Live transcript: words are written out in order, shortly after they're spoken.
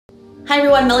Hi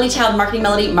everyone, Melodie Tao, Marketing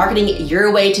Melodie, marketing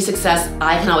your way to success.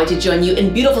 I cannot wait to join you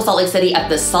in beautiful Salt Lake City at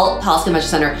the Salt Palace Convention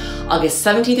Center, August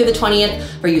 17th through the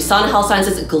 20th for USANA Health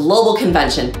Sciences Global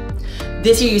Convention.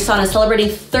 This year, USANA is celebrating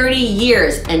 30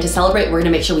 years, and to celebrate, we're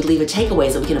gonna make sure we leave with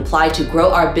takeaways that we can apply to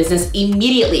grow our business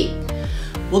immediately.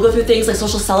 We'll go through things like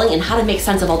social selling and how to make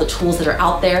sense of all the tools that are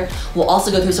out there. We'll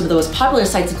also go through some of the most popular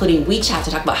sites, including WeChat, to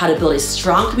talk about how to build a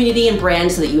strong community and brand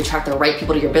so that you attract the right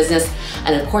people to your business.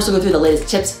 And of course, we'll go through the latest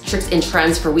tips, tricks, and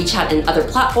trends for WeChat and other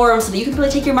platforms so that you can really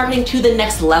take your marketing to the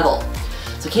next level.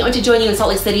 So can't wait to join you in Salt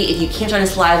Lake City. If you can't join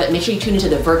us live, make sure you tune into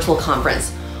the virtual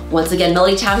conference. Once again,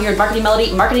 Melodie Tao here at Marketing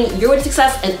Melodie, marketing your way to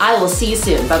success, and I will see you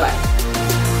soon. Bye-bye.